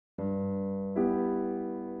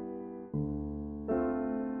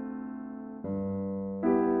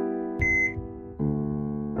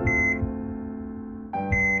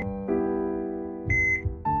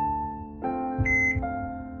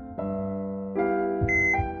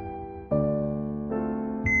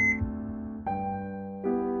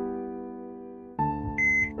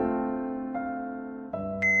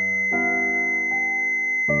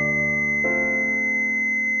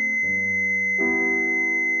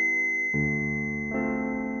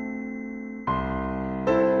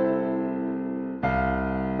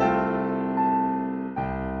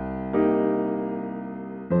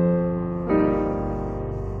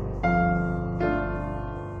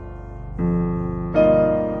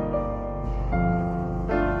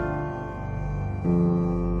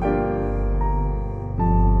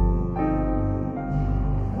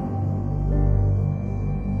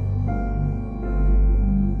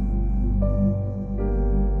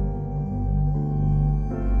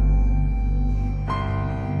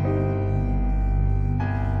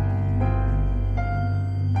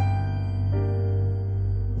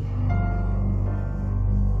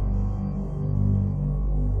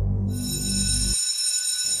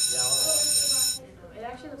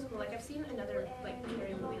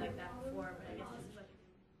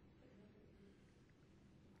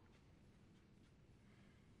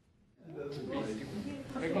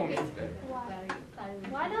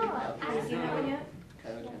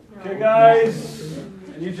Okay, guys,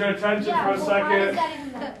 I need your attention for a second.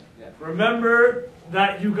 Remember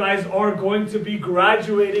that you guys are going to be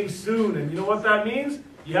graduating soon, and you know what that means?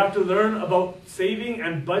 You have to learn about saving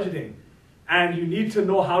and budgeting, and you need to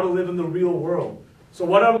know how to live in the real world. So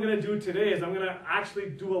what I'm going to do today is I'm going to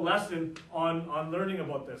actually do a lesson on learning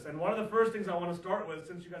about this. And one of the first things I want to start with,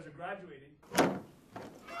 since you guys are graduating,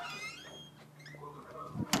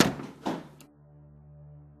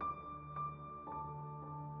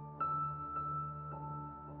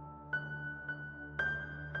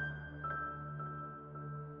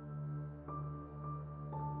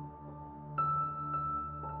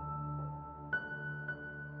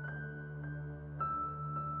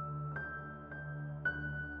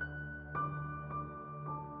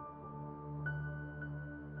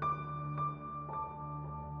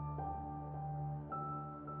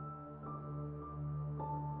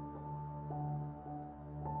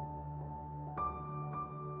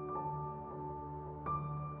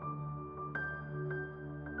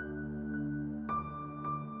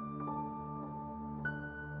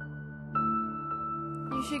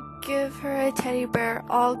 You should give her a teddy bear.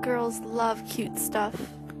 All girls love cute stuff.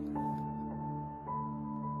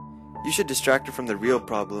 You should distract her from the real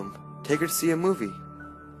problem. Take her to see a movie.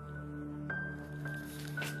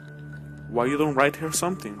 Why you don't write her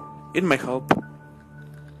something? It may help.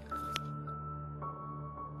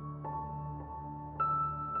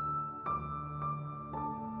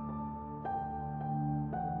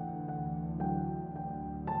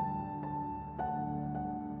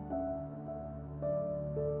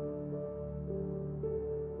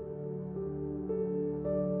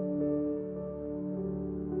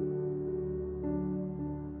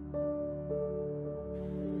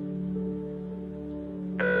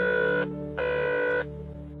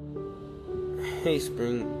 Hey,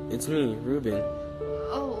 Spring. It's me, Ruben.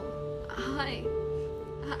 Oh, hi.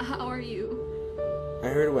 How are you? I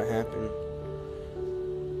heard what happened.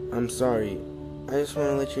 I'm sorry. I just want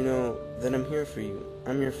to let you know that I'm here for you.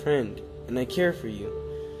 I'm your friend, and I care for you.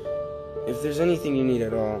 If there's anything you need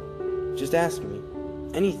at all, just ask me.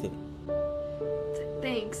 Anything.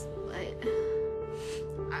 Thanks, but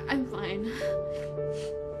I'm fine.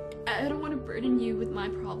 I don't want to burden you with my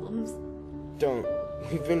problems. Don't.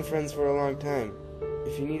 We've been friends for a long time.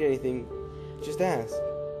 If you need anything, just ask.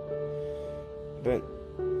 But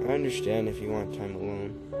I understand if you want time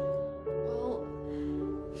alone. Well,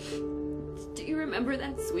 do you remember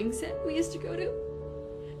that swing set we used to go to?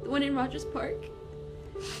 The one in Rogers Park?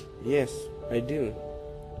 Yes, I do.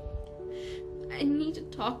 I need to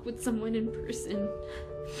talk with someone in person.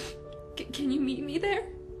 Can you meet me there?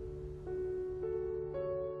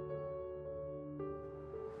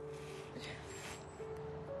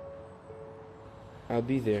 I'll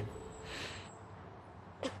be there.